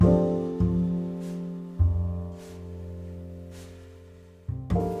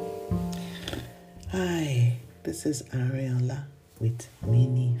Hi, this is Ariola with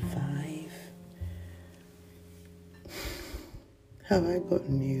Mini 5. Have I got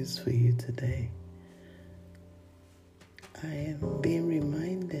news for you today? I am being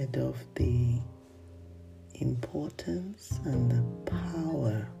reminded of the importance and the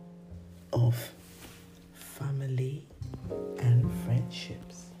power of family and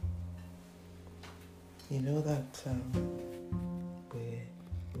friendships. You know that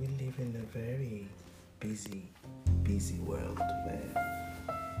we live in a very busy world where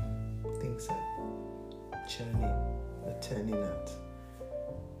things are turning at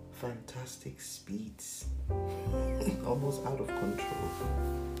fantastic speeds, almost out of control.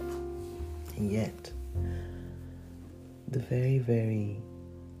 And yet, the very, very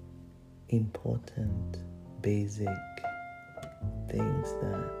important, basic things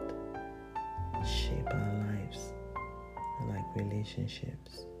that shape our lives, like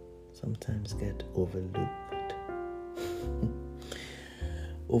relationships, sometimes get overlooked.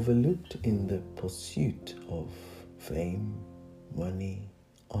 Overlooked in the pursuit of fame, money,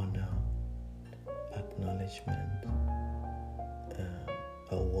 honor, acknowledgement,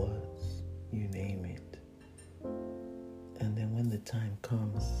 awards, you name it. And then when the time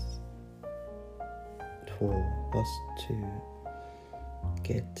comes for us to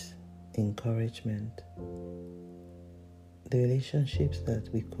get encouragement, the relationships that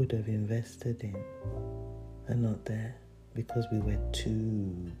we could have invested in are not there because we were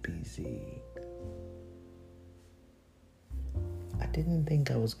too busy. I didn't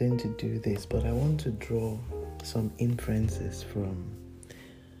think I was going to do this, but I want to draw some inferences from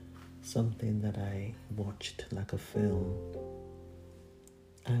something that I watched, like a film.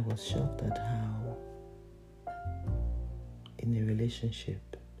 I was shocked at how in a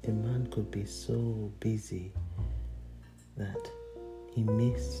relationship, a man could be so busy that he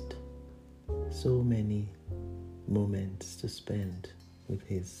missed so many moments to spend with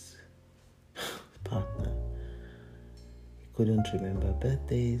his partner. He couldn't remember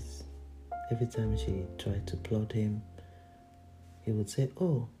birthdays. Every time she tried to plot him, he would say,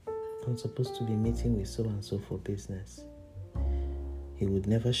 "Oh, I'm supposed to be meeting with so-and-so for business." He would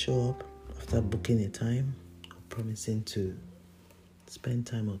never show up after booking a time or promising to spend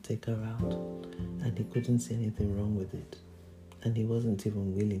time or take her out, and he couldn't see anything wrong with it. And he wasn't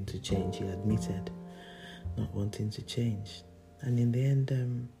even willing to change. He admitted not wanting to change. And in the end,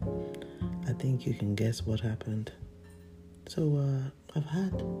 I think you can guess what happened. So I've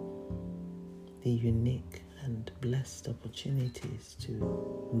had the unique and blessed opportunities to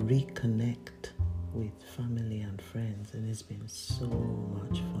reconnect with family and friends, and it's been so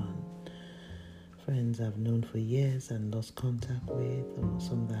much fun. Friends I've known for years and lost contact with, or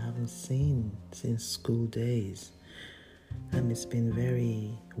some that I haven't seen since school days. And it's been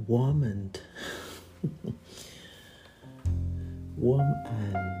very warm and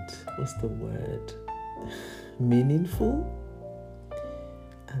what's the word? Meaningful.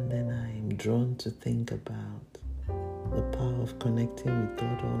 And then I'm drawn to think about the power of connecting with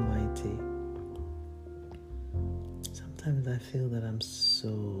God Almighty. Sometimes I feel that I'm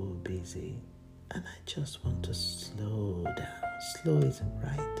so busy and I just want to slow down. Slow is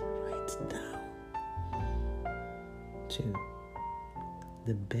right down to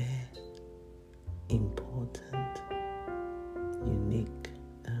the bare, important, unique,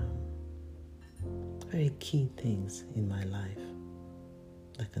 very key things in my life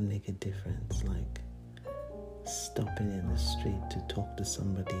that can make a difference, like stopping in the street to talk to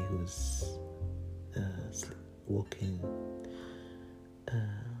somebody who's walking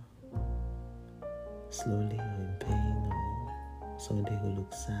slowly or in pain, or somebody who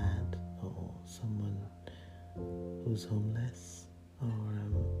looks sad, or someone who's homeless, or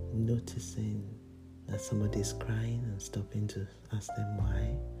noticing that somebody's crying and stopping to ask them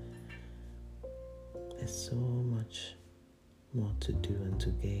why. There's so much more to do and to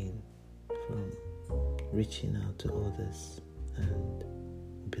gain from reaching out to others and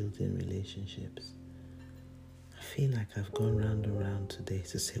building relationships. I feel like I've gone round and round today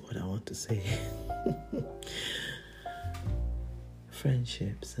to say what I want to say.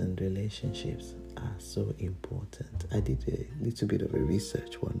 Friendships and relationships are so important. I did a little bit of a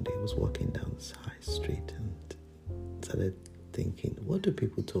research one day. I was walking down this high street and started thinking, what do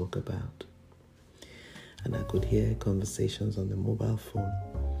people talk about? And I could hear conversations on the mobile phone.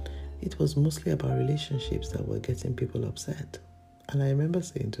 It was mostly about relationships that were getting people upset. And I remember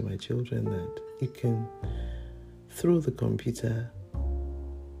saying to my children that you can throw the computer.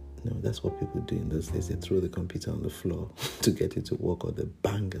 No, that's what people do in those days. They throw the computer on the floor to get it to work, or they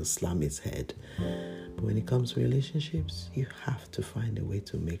bang and slam its head. But when it comes to relationships, you have to find a way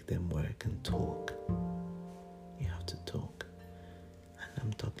to make them work and talk. You have to talk. And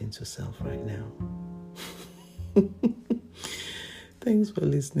I'm talking to self right now. Thanks for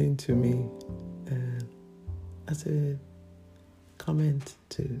listening to me. As a comment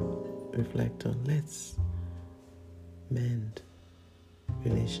to reflect on, let's mend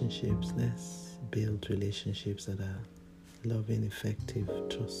relationships. Let's build relationships that are loving, effective,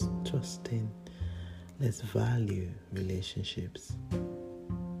 trusting. Let's value relationships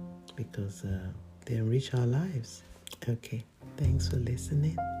because they enrich our lives. Okay, thanks for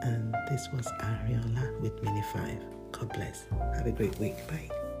listening. And this was Ariola with Mini 5. God bless. Have a great week. Bye.